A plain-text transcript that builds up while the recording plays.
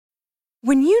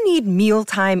When you need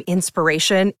mealtime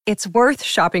inspiration, it's worth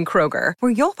shopping Kroger,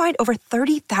 where you'll find over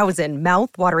 30,000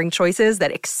 mouth-watering choices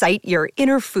that excite your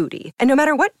inner foodie. And no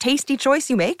matter what tasty choice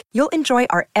you make, you'll enjoy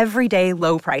our everyday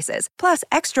low prices, plus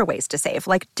extra ways to save,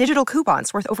 like digital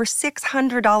coupons worth over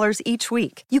 $600 each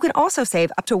week. You can also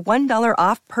save up to $1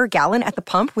 off per gallon at the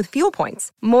pump with fuel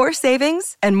points. More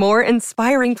savings and more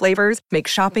inspiring flavors make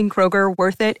shopping Kroger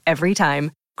worth it every time.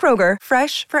 Kroger,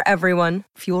 fresh for everyone.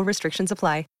 Fuel restrictions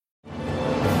apply.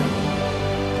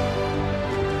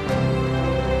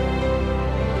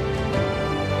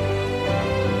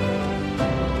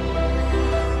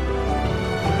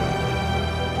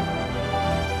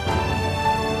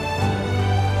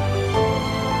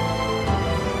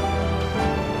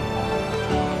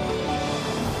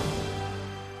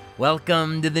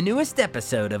 Welcome to the newest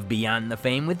episode of Beyond the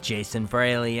Fame with Jason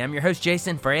Fraley. I'm your host,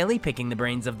 Jason Fraley, picking the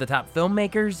brains of the top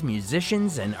filmmakers,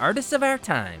 musicians, and artists of our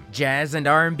time. Jazz and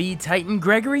R&B titan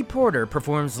Gregory Porter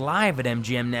performs live at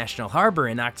MGM National Harbor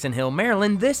in Oxon Hill,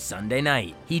 Maryland this Sunday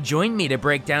night. He joined me to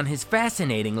break down his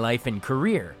fascinating life and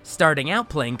career, starting out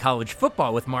playing college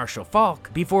football with Marshall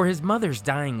Faulk before his mother's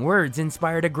dying words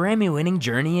inspired a Grammy-winning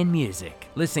journey in music.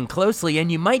 Listen closely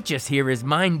and you might just hear his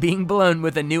mind being blown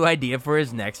with a new idea for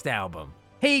his next album.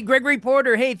 Hey, Gregory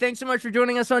Porter. Hey, thanks so much for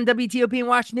joining us on WTOP in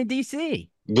Washington, D.C.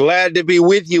 Glad to be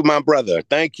with you, my brother.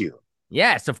 Thank you.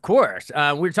 Yes, of course.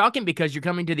 We're talking because you're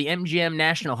coming to the MGM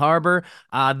National Harbor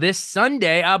this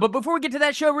Sunday. But before we get to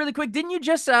that show really quick, didn't you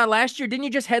just last year, didn't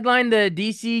you just headline the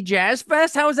DC Jazz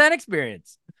Fest? How was that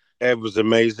experience? It was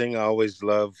amazing. I always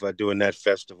love doing that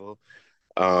festival.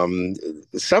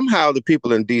 Somehow the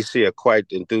people in DC are quite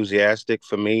enthusiastic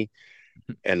for me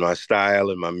and my style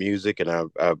and my music, and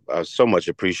I so much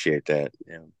appreciate that.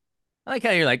 Yeah. I like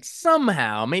how you're like,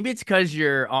 somehow, maybe it's because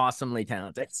you're awesomely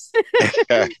talented.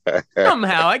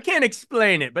 Somehow, I can't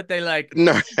explain it, but they like.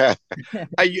 No,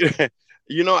 I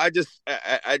just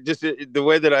the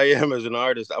way that I am as an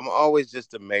artist, I'm always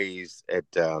just amazed at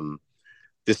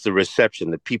just the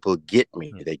reception that people get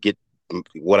me. They get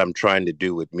what I'm trying to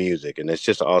do with music, and it's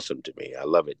just awesome to me. I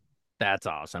love it. That's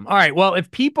awesome. All right. Well, if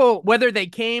people, whether they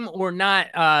came or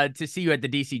not to see you at the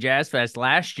DC Jazz Fest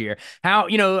last year, how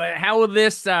will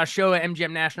this show at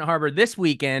MGM National Harbor this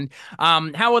weekend,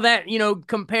 how will that,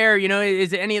 compare?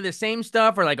 Is it any of the same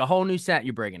stuff or like a whole new set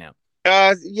you're breaking out?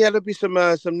 Yeah, there'll be some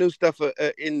new stuff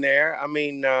in there. I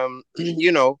mean,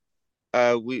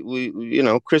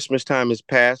 we Christmas time has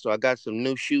passed, so I got some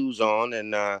new shoes on,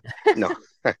 and no.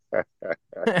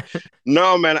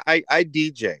 No, man, I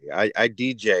DJ. I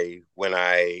DJ when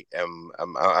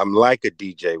I'm like a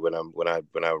DJ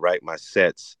when I write my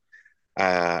sets.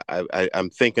 I'm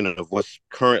thinking of what's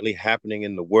currently happening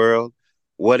in the world,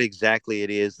 what exactly it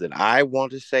is that I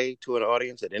want to say to an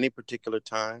audience at any particular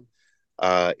time.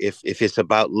 If it's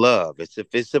about love,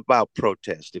 if it's about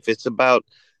protest, if it's about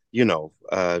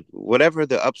whatever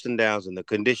the ups and downs and the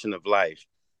condition of life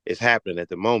is happening at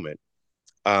the moment.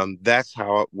 That's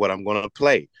what I'm going to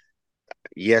play.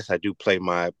 Yes, I do play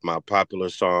my popular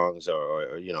songs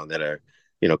or that are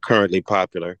currently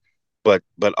popular, but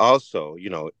also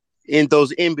in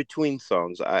those in between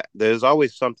songs, there's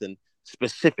always something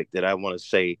specific that I want to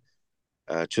say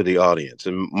to the audience,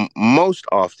 and most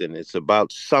often it's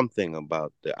about something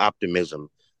about the optimism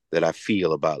that I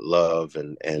feel about love,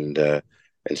 and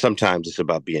sometimes it's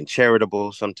about being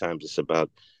charitable. Sometimes it's about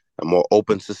a more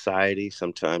open society.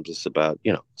 Sometimes it's about,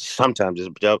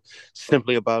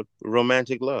 simply about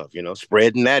romantic love,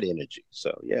 spreading that energy.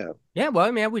 So, yeah. Yeah, well,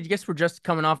 I mean, we guess we're just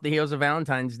coming off the heels of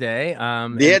Valentine's Day.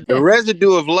 The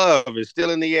residue of love is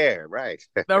still in the air, right?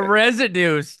 The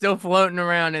residue is still floating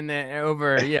around in the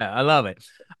over. Yeah, I love it.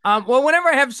 Well, whenever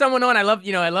I have someone on, I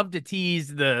love to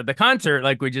tease the concert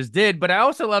like we just did, but I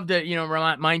also love to,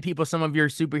 remind people some of your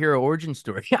superhero origin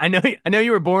story. I know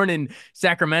you were born in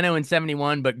Sacramento in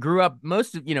 1971, but grew up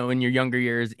most of, in your younger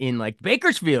years in like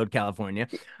Bakersfield, California.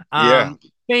 Yeah.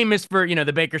 Famous for,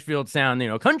 the Bakersfield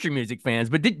sound, country music fans.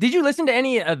 But did you listen to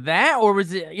any of that? Or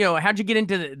was it, how'd you get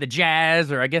into the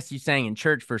jazz? Or I guess you sang in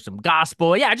church for some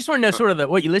gospel. Yeah, I just want to know sort of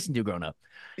what you listened to growing up.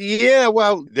 Yeah,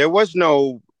 well, there was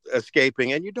no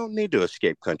escaping, and you don't need to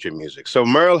escape country music. So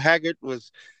Merle Haggard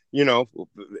was,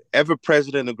 ever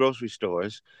present in the grocery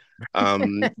stores.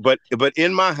 But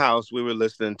in my house, we were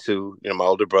listening to, my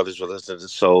older brothers were listening to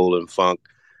soul and funk,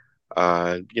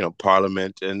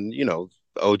 Parliament and,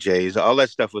 OJs, all that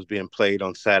stuff was being played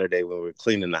on Saturday when we were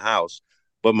cleaning the house.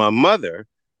 But my mother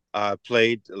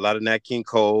played a lot of Nat King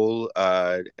Cole,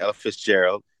 Ella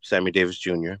Fitzgerald, Sammy Davis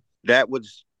Jr. That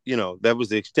was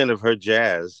the extent of her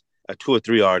jazz, 2 or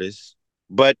 3 artists,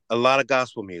 but a lot of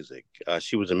gospel music.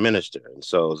 She was a minister, and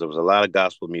so there was a lot of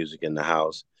gospel music in the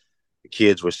house. The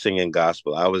kids were singing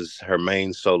gospel. I was her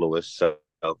main soloist, so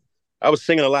I was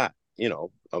singing a lot,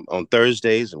 on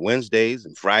Thursdays and Wednesdays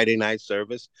and Friday night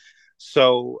service.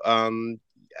 So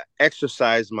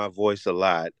exercised my voice a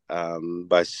lot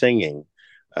by singing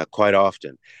quite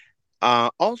often.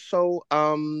 Also,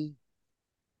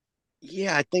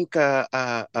 yeah, I think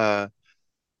my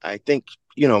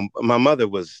mother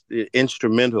was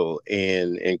instrumental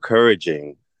in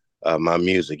encouraging my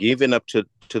music, even up to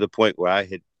the point where I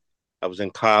was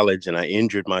in college and I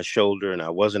injured my shoulder and I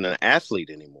wasn't an athlete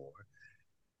anymore.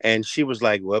 And she was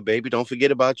like, "Well, baby, don't forget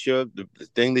about the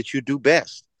thing that you do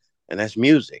best, and that's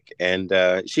music." And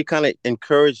she kind of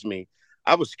encouraged me.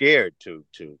 I was scared to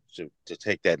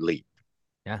take that leap,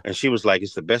 Yeah. and she was like,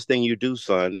 "It's the best thing you do,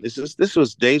 son." This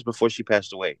was days before she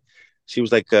passed away. She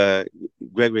was like,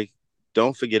 "Gregory,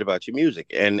 don't forget about your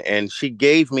music," and she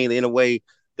gave me, in a way,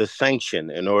 the sanction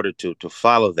in order to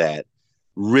follow that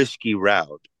risky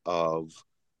route of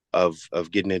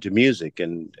getting into music,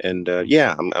 and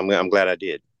yeah, I'm glad I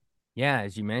did. Yeah,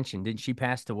 as you mentioned, did she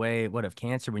passed away what of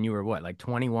cancer when you were what, like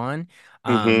 21? Did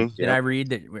I Yep. read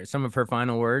that some of her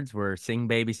final words were "Sing,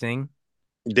 baby, sing"?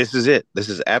 This is it. This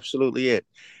is absolutely it.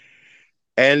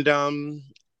 And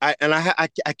I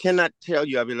cannot tell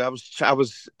you. I mean, I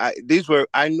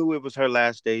knew it was her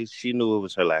last days. She knew it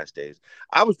was her last days.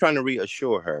 I was trying to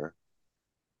reassure her,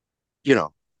 you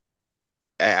know,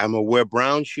 I'm gonna wear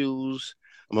brown shoes.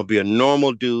 I'm gonna be a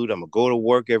normal dude. I'm gonna go to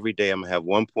work every day. I'm gonna have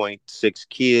 1.6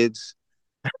 kids,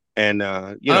 and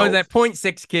Oh, that point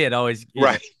six kid always,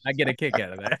 right, I get a kick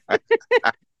out of that.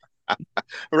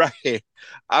 right.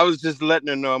 I was just letting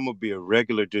her know I'm gonna be a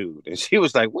regular dude, and she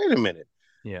was like, "Wait a minute,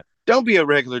 Yeah. don't be a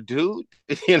regular dude."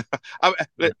 you know,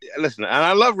 listen, and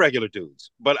I love regular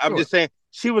dudes, but I'm Sure. just saying.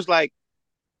 She was like,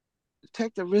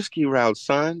 "Take the risky route,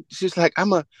 son." She's like,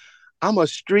 I'm a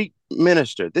street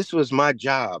minister. This was my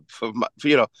job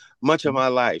much of Mhm. my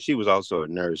life. She was also a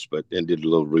nurse, but and did a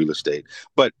little real estate.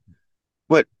 But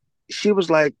but she was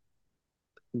like,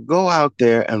 go out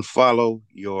there and follow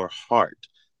your heart.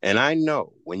 And I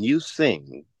know when you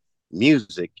sing,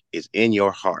 music is in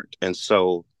your heart. And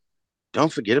so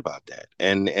don't forget about that.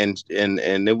 And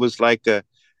it was like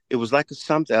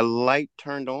something, a light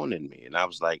turned on in me. And I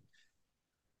was like,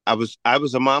 I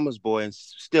was a mama's boy and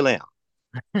still am,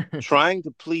 trying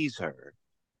to please her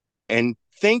and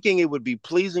thinking it would be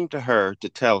pleasing to her to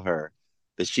tell her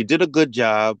that she did a good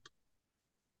job,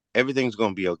 everything's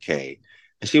going to be okay.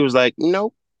 And she was like,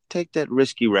 nope, take that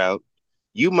risky route.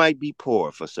 You might be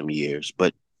poor for some years,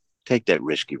 but take that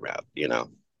risky route.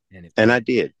 And it And paid. I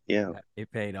did. Yeah. Yeah,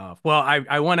 it paid off. Well,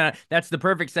 I want to, that's the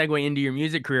perfect segue into your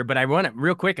music career, but I want to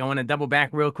real quick, I want to double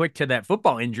back real quick to that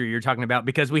football injury you're talking about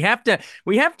because we have to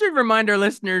remind our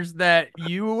listeners that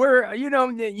you were, you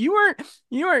weren't,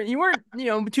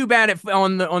 too bad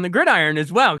on the gridiron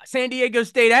as well. San Diego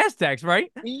State Aztecs, right?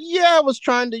 Yeah, I was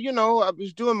trying I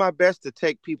was doing my best to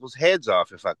take people's heads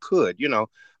off if I could,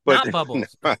 but Not no,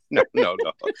 bubbles. no,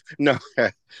 no,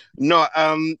 no.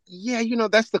 Yeah,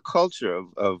 that's the culture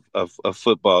of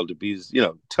football, to be,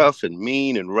 tough and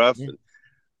mean and rough. Yeah.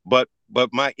 But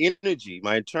my energy,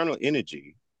 my internal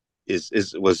energy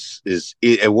it was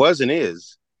and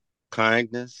is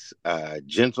kindness,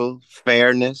 gentle,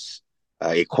 fairness,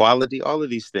 equality, all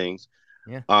of these things.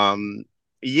 Yeah. Um,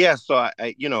 yeah, so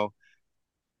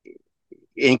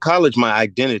in college, my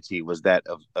identity was that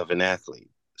of an athlete.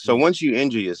 So Yeah. once you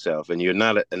injure yourself and you're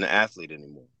not an athlete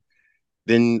anymore,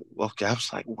 then okay, I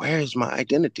was like, where is my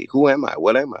identity? Who am I?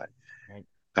 What am I? Right.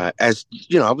 As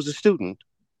I was a student,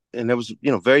 and that was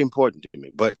very important to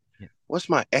me. But Yeah. what's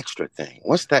my extra thing?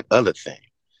 What's that other thing?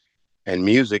 And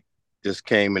music just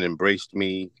came and embraced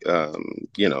me.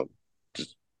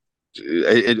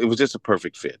 It was just a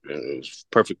perfect fit. It was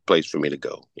a perfect place for me to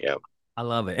go. Yeah. I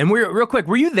love it. And we're real quick,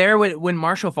 were you there when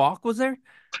Marshall Falk was there?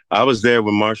 I was there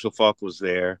when Marshall Falk was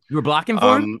there. You were blocking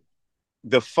for him? Um,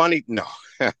 the funny no,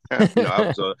 no,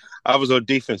 I was on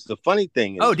defense. The funny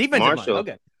thing Oh, is defensive line.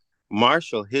 Okay.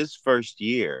 Marshall, his first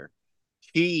year,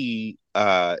 he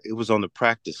it was on the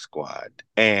practice squad,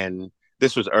 and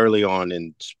this was early on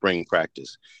in spring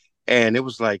practice, and it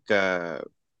was like they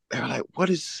were like, "What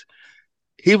is?"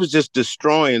 He was just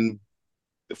destroying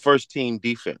the first team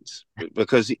defense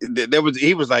because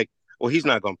he was like, "Well, he's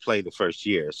not going to play the first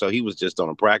year," so he was just on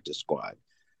a practice squad.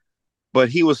 But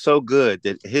he was so good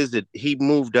that he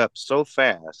moved up so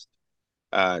fast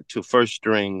to first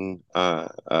string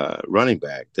running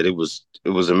back that it was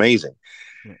amazing.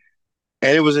 Yeah.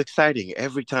 And it was exciting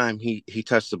every time he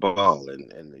touched the ball,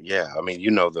 and yeah, I mean,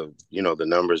 the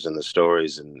numbers and the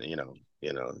stories, and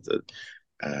the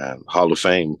Hall of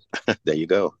Fame. There you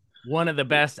go. One of the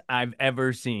best I've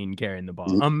ever seen carrying the ball.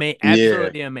 Yeah,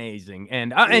 Absolutely amazing.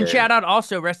 And yeah. shout out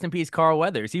also, rest in peace, Carl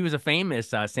Weathers. He was a famous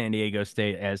San Diego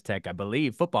State Aztec, I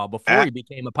believe, football before A- he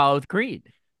became Apollo Creed.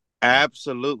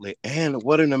 Absolutely. And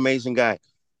what an amazing guy.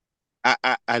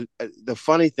 The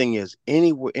funny thing is,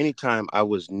 anytime I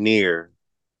was near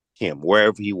him,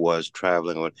 wherever he was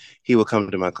traveling, or he would come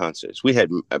to my concerts. We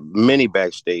had many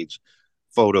backstage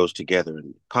photos together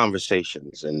and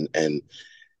conversations, and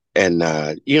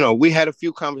we had a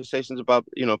few conversations about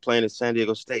playing at San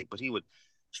Diego State. But he would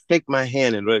shake my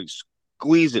hand and really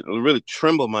squeeze it and really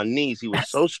tremble my knees. He was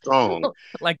so strong,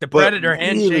 Like the but Predator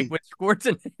handshake really, with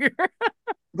Schwarzenegger.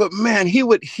 but man, he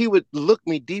would look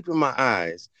me deep in my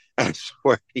eyes. And I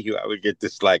swear to you, I would get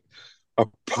this like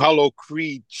Apollo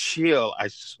Creed chill. I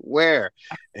swear.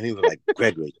 And he was like,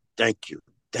 Gregory, thank you.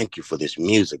 Thank you for this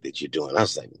music that you're doing. I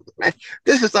was like, man,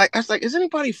 I was like, is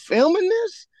anybody filming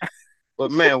this?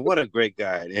 But man, what a great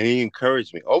guy. And he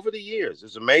encouraged me over the years.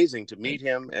 It's amazing to meet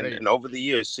him Great. and over the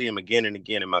years see him again and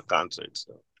again in my concerts.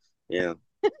 So yeah.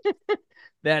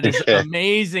 That is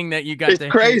amazing that you got It's to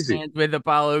shake crazy. hands with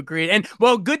Apollo Creed. And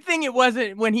well, good thing it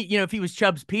wasn't when if he was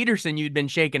Chubbs Peterson, you'd been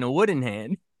shaking a wooden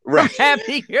hand from Right.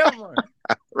 Happy Gilmore.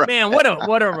 Right. Man, what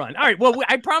a run. All right. Well,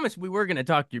 I promised we were going to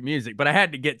talk your music, but I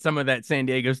had to get some of that San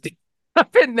Diego stuff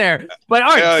up in there. But all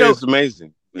right. Yeah, So it's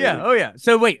amazing. yeah. Amazing. Oh yeah.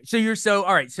 So wait.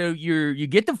 All right. So you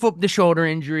get the shoulder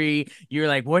injury. You're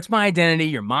like, what's my identity?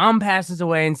 Your mom passes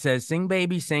away and says, "Sing,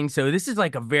 baby, sing." So this is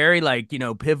like a very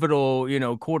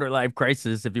pivotal quarter life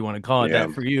crisis, if you want to call it Yeah.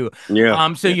 that, for you.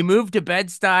 Yeah. So Yeah. you moved to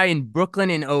Bed-Stuy in Brooklyn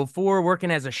in '04,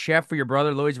 working as a chef for your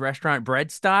brother Lloyd's restaurant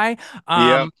Bread-Stuy.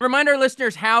 Yeah. Remind our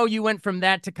listeners how you went from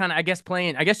that to kind of, I guess,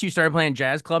 playing. I guess you started playing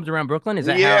jazz clubs around Brooklyn. Is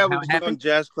that Yeah, we how was it happened?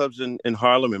 doing jazz clubs in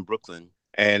Harlem and Brooklyn.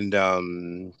 And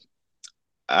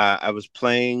I was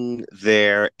playing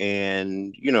there,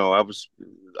 and I was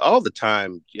all the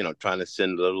time, trying to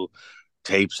send little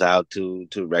tapes out to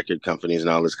record companies and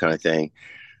all this kind of thing.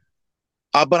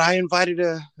 But I invited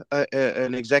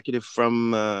an executive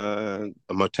from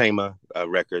Motema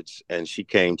Records, and she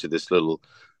came to this little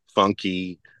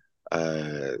funky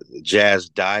jazz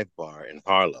dive bar in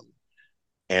Harlem.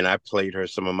 And I played her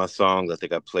some of my songs. I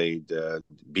think I played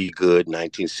 "Be Good,"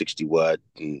 1960 What,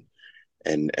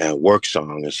 and Work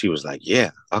Song, and she was like,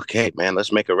 "Yeah, okay, man,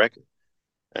 let's make a record."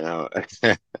 And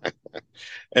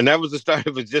and that was the start.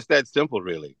 It was just that simple,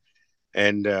 really.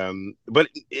 And but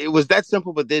it was that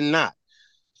simple, but then not.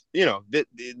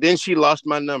 Then she lost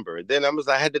my number. Then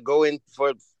I had to go in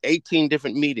for 18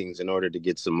 different meetings in order to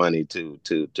get some money to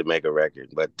make a record.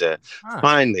 But Huh.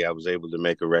 finally, I was able to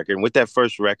make a record. And with that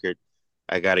first record,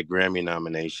 I got a Grammy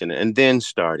nomination, and then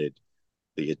started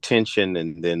the attention,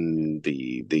 and then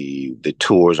the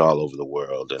tours all over the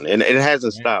world, and it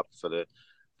hasn't Right. stopped for the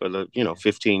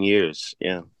 15 years.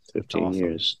 Yeah, That's 15 awesome.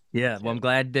 years. Yeah, well, Yeah. I'm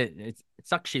glad that it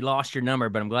sucks she lost your number,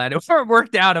 but I'm glad it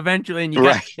worked out eventually. And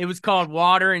Right. it was called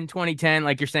Water in 2010,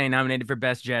 like you're saying, nominated for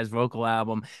Best Jazz Vocal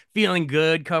Album. Feeling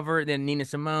Good cover, then Nina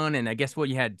Simone. And I guess what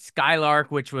you had, Skylark,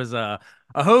 which was a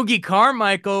Hoagie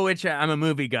Carmichael, which I'm a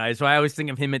movie guy, so I always think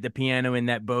of him at the piano in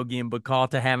that Bogey and Bacall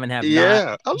to Have and Have Not.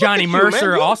 Yeah. Oh, look Johnny at you, man.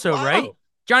 Mercer You also, right? wow.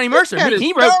 Johnny This Mercer, cat is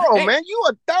he wrote, thorough, hey, man. You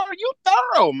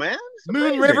thorough, man. It's Moon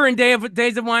amazing. River and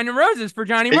Days of Wine and Roses for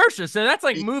Johnny It- Mercer. So that's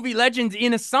like it- movie legends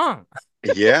in a song.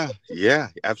 yeah,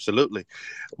 absolutely.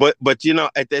 But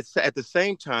at the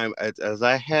same time, as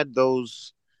I had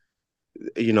those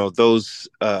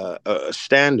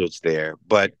standards there,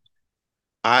 but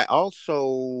I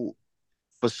also,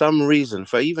 for some reason,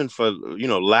 for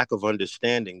lack of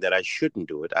understanding that I shouldn't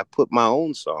do it, I put my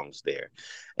own songs there.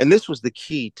 And this was the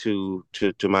key to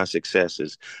my success,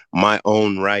 is my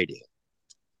own writing.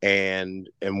 And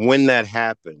when that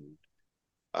happened,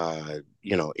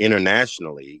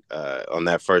 internationally, on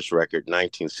that first record,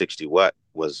 1960 What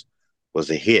was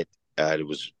a hit.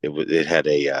 It had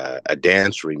a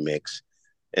dance remix,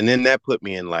 and then that put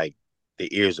me in like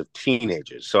the ears of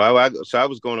teenagers. So I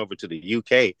was going over to the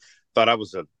UK, thought I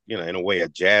was in a way a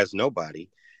jazz nobody,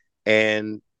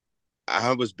 and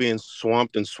I was being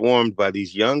swamped and swarmed by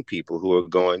these young people who were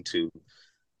going to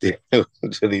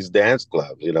these dance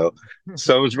clubs.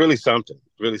 So it was really something.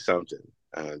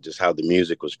 Just how the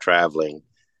music was traveling,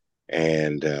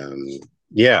 and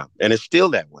yeah, and it's still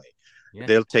that way. Yeah.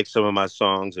 They'll take some of my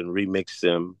songs and remix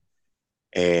them,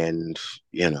 and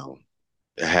a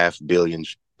 500,000,000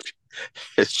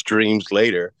 streams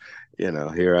later,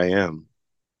 here I am.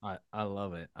 I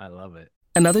love it. I love it.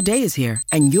 Another day is here,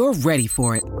 and you're ready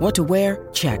for it. What to wear?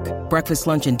 Check. Breakfast,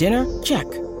 lunch, and dinner? Check.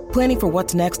 Planning for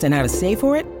what's next and how to save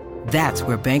for it? That's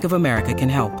where Bank of America can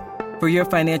help. For your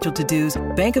financial to-dos,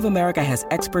 Bank of America has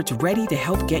experts ready to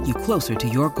help get you closer to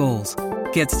your goals.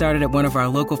 Get started at one of our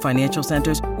local financial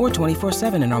centers or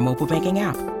 24/7 in our mobile banking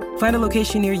app. Find a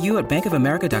location near you at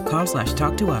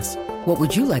bankofamerica.com/talktous. What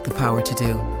would you like the power to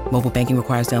do? Mobile banking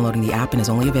requires downloading the app and is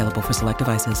only available for select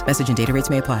devices. Message and data rates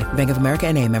may apply. Bank of America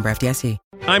N.A., member FDIC.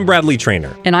 I'm Bradley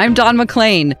Trainer. And I'm Don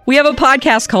McClain. We have a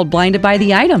podcast called Blinded by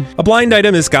the Item. A blind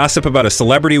item is gossip about a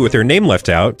celebrity with their name left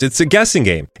out. It's a guessing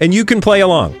game, and you can play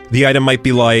along. The item might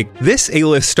be like, this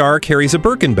A-list star carries a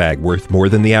Birkin bag worth more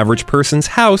than the average person's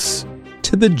house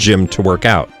to the gym to work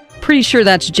out. Pretty sure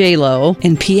that's J-Lo.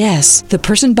 And P.S. the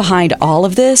person behind all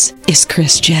of this is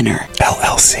Kris Jenner,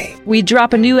 LLC. We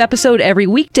drop a new episode every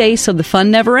weekday so the fun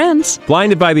never ends.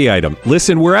 Blinded by the Item.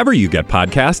 Listen wherever you get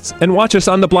podcasts and watch us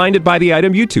on the Blinded by the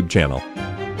Item YouTube channel.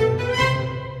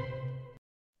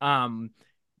 Do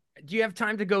you have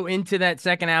time to go into that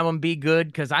second album, Be Good?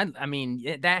 Because I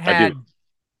mean, that had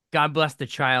God Bless the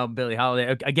Child, Billie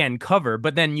Holiday, again, cover,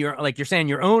 but then you're saying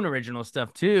your own original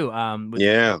stuff too.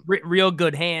 Real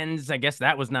Good Hands, I guess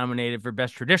that was nominated for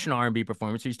Best Traditional R&B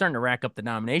Performance. So you're starting to rack up the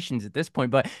nominations at this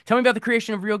point. But tell me about the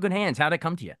creation of Real Good Hands. How'd it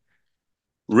come to you?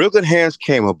 Real Good Hands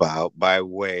came about by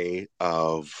way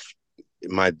of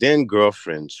my then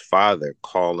girlfriend's father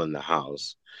calling the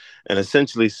house and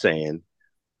essentially saying,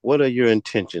 "What are your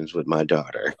intentions with my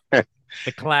daughter?"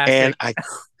 The classic. And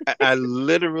I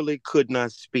literally could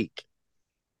not speak.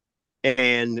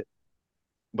 But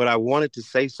I wanted to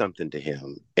say something to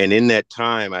him. And in that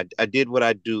time, I did what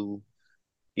I do.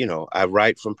 You know, I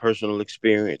write from personal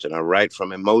experience and I write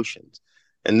from emotions.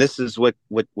 And this is what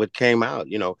came out.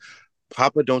 You know,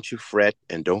 Papa, don't you fret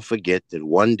and don't forget that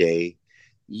one day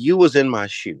you was in my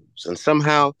shoes and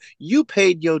somehow you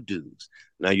paid your dues.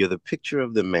 Now you're the picture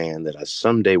of the man that I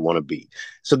someday want to be.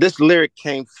 So this lyric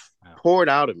poured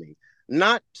out of me,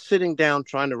 not sitting down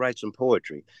trying to write some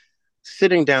poetry,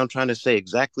 sitting down trying to say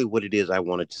exactly what it is I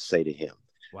wanted to say to him.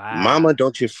 Wow. Mama,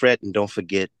 don't you fret and don't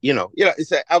forget. I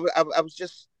was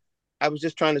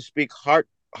just trying to speak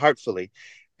heartfully.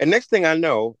 And next thing I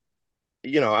know,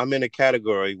 I'm in a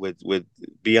category with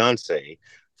Beyonce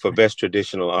for Best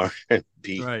Traditional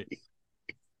R&B. Right.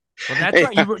 Well, that's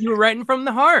right. You were writing from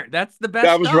the heart. That's the best.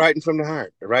 I was stuff. writing from the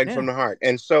heart, from the heart.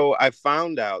 And so I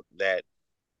found out that,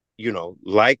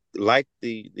 like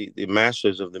the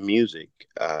masters of the music,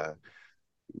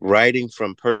 writing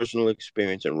from personal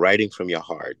experience and writing from your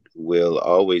heart will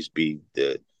always be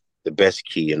the best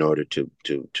key in order to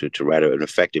write an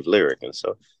effective lyric. And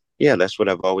so, yeah, that's what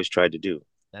I've always tried to do.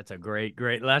 That's a great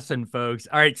lesson, folks.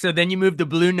 All right, so then you moved the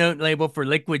Blue Note label for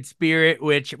Liquid Spirit,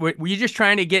 which were you just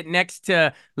trying to get next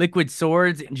to Liquid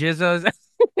Swords and Jizzos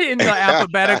in the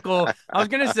alphabetical? I was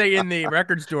gonna say in the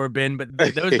record store bin, but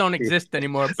those don't exist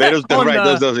anymore. Those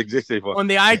don't exist anymore on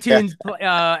the iTunes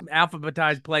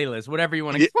alphabetized playlist, whatever you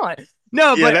want to call it.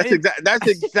 No, yeah, but that's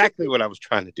exactly what I was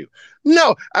trying to do.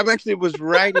 No, I actually was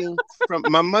writing from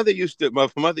my mother used to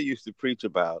preach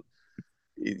about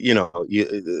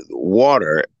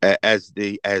water as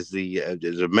a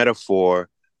metaphor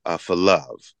for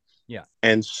love. Yeah.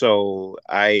 And so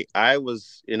I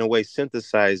was in a way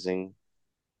synthesizing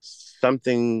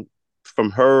something from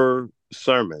her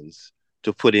sermons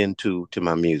to put into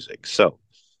my music. So,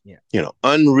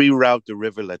 unreroute the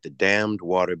river, let the damned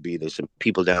water be. There's some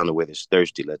people down the way that's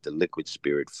thirsty, let the liquid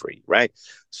spirit free. Right.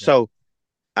 Yeah. So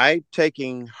I'm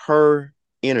taking her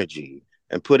energy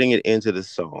and putting it into the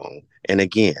song. And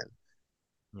again,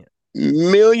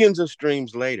 millions of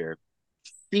streams later,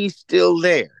 she's still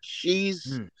there.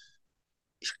 She's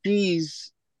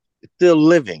still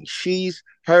living.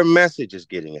 Her message is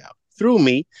getting out through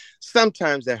me.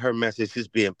 Sometimes that her message is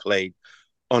being played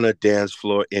on a dance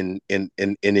floor in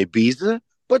Ibiza,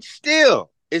 but still,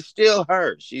 it's still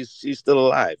her. She's still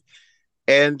alive.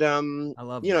 And I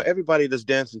love everybody that's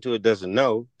dancing to it doesn't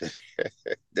know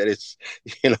that it's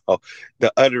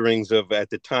the utterings of, at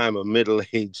the time, a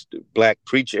middle-aged black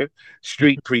preacher,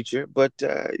 street preacher. But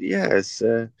it's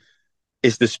the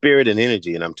spirit and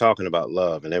energy, and I'm talking about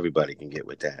love, and everybody can get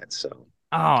with that. So.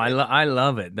 Oh, I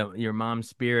love it. Your mom's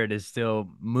spirit is still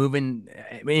moving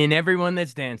in everyone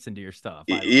that's dancing to your stuff.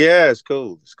 It's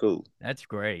cool. It's cool. That's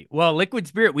great. Well, Liquid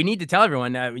Spirit, we need to tell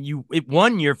everyone that it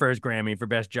won your first Grammy for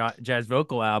Best Jazz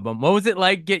Vocal Album. What was it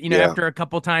like after a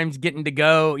couple times getting to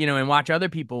go, and watch other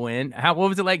people win? What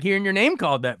was it like hearing your name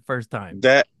called that first time?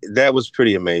 That was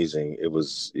pretty amazing. It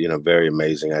was, very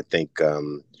amazing. I think,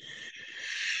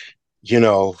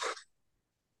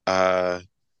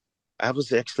 I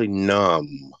was actually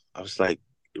numb. I was like,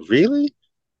 really?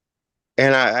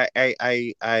 And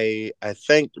I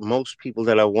thanked most people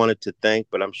that I wanted to thank,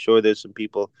 but I'm sure there's some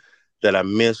people that I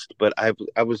missed. But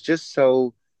I was just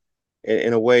so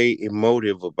in a way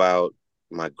emotive about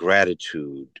my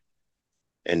gratitude,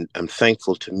 and I'm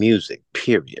thankful to music.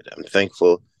 Period. I'm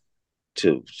thankful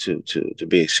to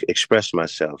be express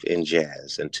myself in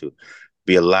jazz and to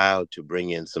be allowed to bring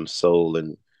in some soul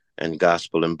and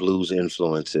gospel and blues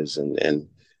influences and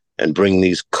bring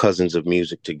these cousins of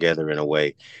music together in a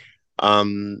way.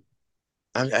 Um,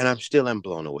 and I'm still am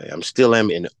blown away. I'm still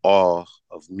am in awe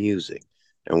of music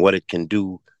and what it can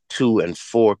do to and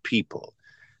for people,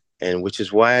 and which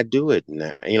is why I do it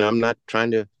now. I'm not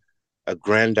trying to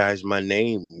aggrandize my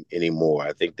name anymore.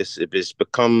 I think this it's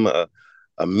become a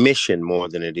mission more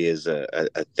than it is a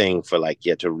thing for like,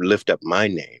 yeah, to lift up my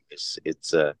name.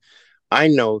 I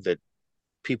know that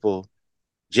people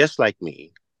just like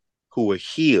me who were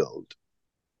healed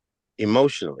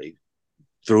emotionally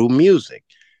through music.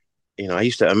 I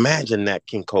used to imagine Nat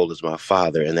King Cole as my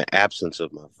father in the absence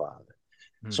of my father.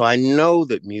 So I know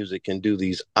that music can do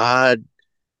these odd,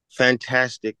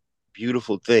 fantastic,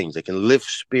 beautiful things. It can lift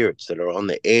spirits that are on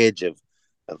the edge of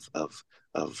of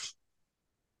of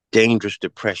dangerous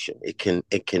depression. It can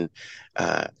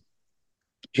uh,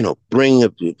 bring a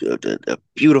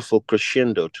beautiful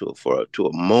crescendo to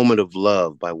a moment of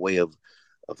love by way of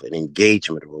an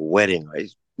engagement or a wedding.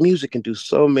 Right? Music can do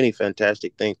so many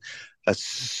fantastic things.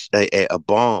 A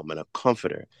balm and a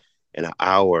comforter in an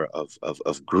hour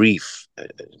of grief,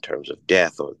 in terms of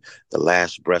death or the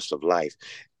last breaths of life.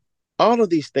 All of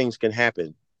these things can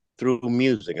happen through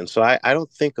music, and so I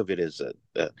don't think of it as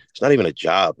it's not even a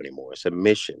job anymore. It's a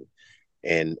mission,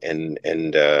 and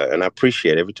I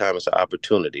appreciate every time it's an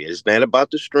opportunity. It's not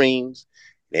about the streams.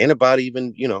 It ain't about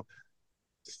even, you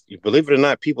believe it or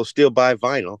not, people still buy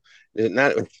vinyl. It's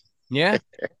not, Yeah.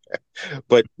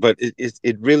 but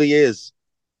it really is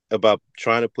about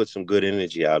trying to put some good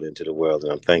energy out into the world,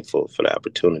 and I'm thankful for the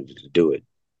opportunity to do it.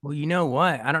 Well, you know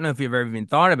what? I don't know if you've ever even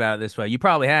thought about it this way. You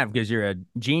probably have because you're a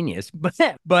genius.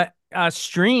 But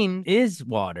stream is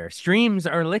water. Streams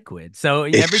are liquid. So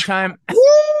every It's time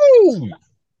woo,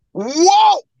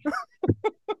 whoa,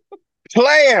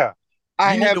 player.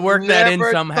 I you need to have work that in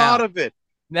never thought somehow. of it.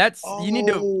 You need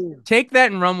to Oh, take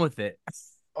that and run with it.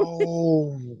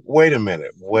 oh, wait a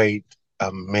minute. Wait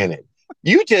a minute.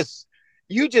 You just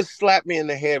you just slapped me in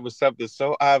the head with something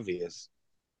so obvious.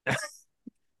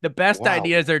 The best Wow.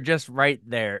 ideas are just right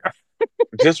there.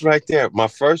 Just right there. My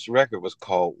first record was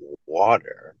called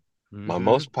Water. My Mm-hmm.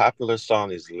 most popular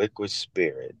song is Liquid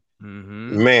Spirit.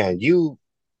 Mm-hmm. Man, you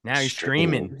Now you're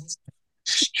streaming.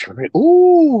 stream. Stream.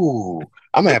 Ooh.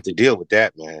 I'm gonna have to deal with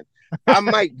that, man. I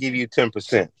might give you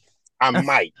 10%. I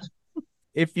might.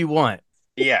 If you want.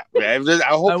 Yeah. I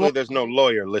Hopefully won't, there's no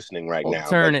lawyer listening right won't now,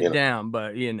 turn but it down,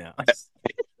 but you know.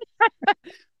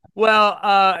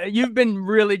 Well, you've been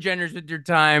really generous with your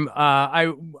time.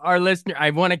 Our listener,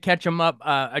 I want to catch them up.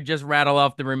 I just rattle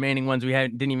off the remaining ones we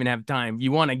didn't even have time.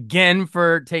 You won again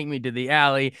for "Take Me to the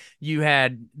Alley." You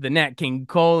had the Nat King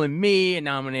Cole and Me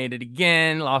nominated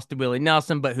again. Lost to Willie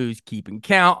Nelson, but who's keeping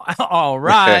count? All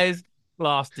Rise.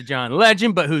 Lost to John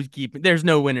Legend, but who's keeping? There's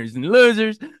no winners and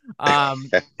losers. Um,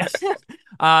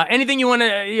 anything you want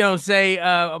to say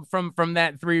from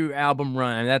that 3 album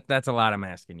run? That's a lot I'm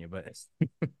asking you, but.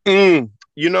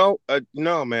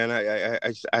 No, man.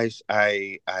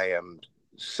 I am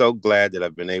so glad that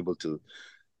I've been able to,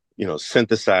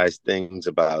 synthesize things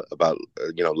about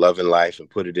love and life and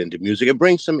put it into music and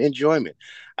bring some enjoyment.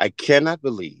 I cannot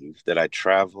believe that I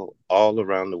travel all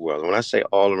around the world. When I say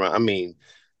all around, I mean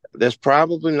there's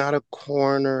probably not a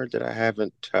corner that I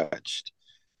haven't touched,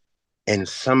 and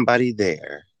somebody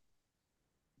there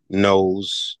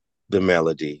knows the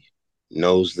melody,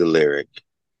 knows the lyric,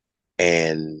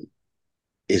 and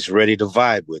is ready to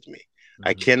vibe with me.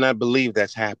 I Mhm. cannot believe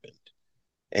that's happened.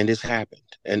 And it's happened.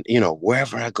 And,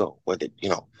 wherever I go, whether,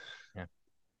 Yeah.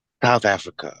 South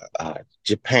Africa,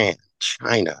 Japan,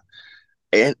 China,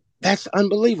 and that's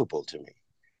unbelievable to me.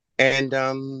 And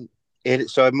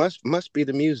so it must be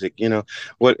the music,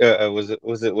 What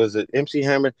was it MC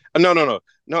Hammer?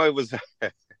 No, it was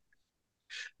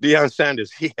Deion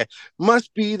Sanders. Yeah,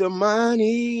 must be the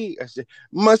money. I said,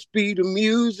 must be the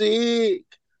music.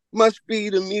 Must be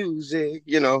the music.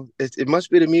 It must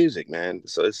be the music, man.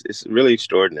 So it's really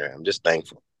extraordinary. I'm just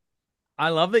thankful. I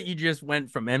love that you just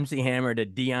went from MC Hammer to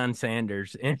Deion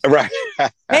Sanders. Right,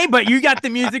 Hey, but you got the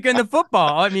music and the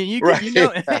football. I mean, right,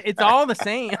 it's all the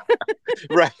same.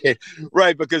 right,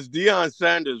 right. Because Deion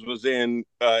Sanders was in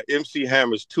MC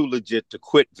Hammer's "Too Legit to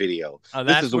Quit" video. Oh,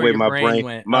 This is that's the where way your my brain brain,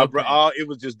 went. Okay. it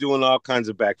was just doing all kinds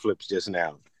of backflips just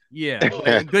now. Yeah.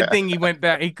 Good thing he went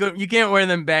back. You can't wear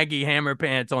them baggy Hammer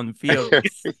pants on the field.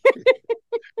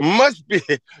 Must be,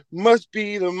 must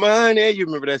be the money. You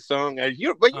remember that song? But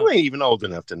you ain't even old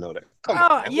enough to know that. Come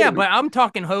on, man. Yeah, but I'm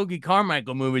talking Hoagie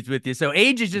Carmichael movies with you, so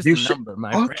age is just a number,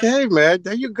 my friend. Okay, man.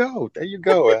 There you go. There you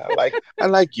go. I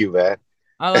like you, man.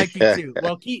 I like you too.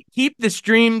 Well, keep the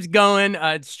streams going,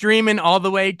 streaming all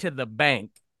the way to the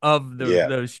bank of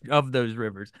those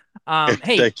rivers.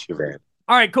 Hey, thank you, man.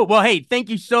 All right, cool. Well, hey, thank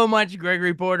you so much,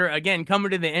 Gregory Porter. Again,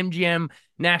 coming to the MGM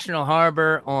National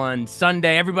Harbor on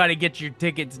Sunday. Everybody get your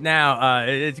tickets now.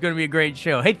 It's going to be a great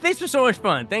show. Hey, thanks for so much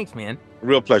fun. Thanks, man.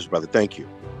 Real pleasure, brother. Thank you.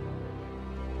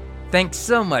 Thanks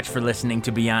so much for listening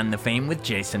to Beyond the Fame with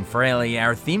Jason Fraley.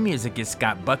 Our theme music is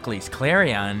Scott Buckley's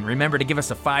Clarion. Remember to give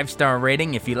us a 5-star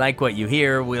rating if you like what you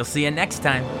hear. We'll see you next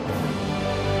time.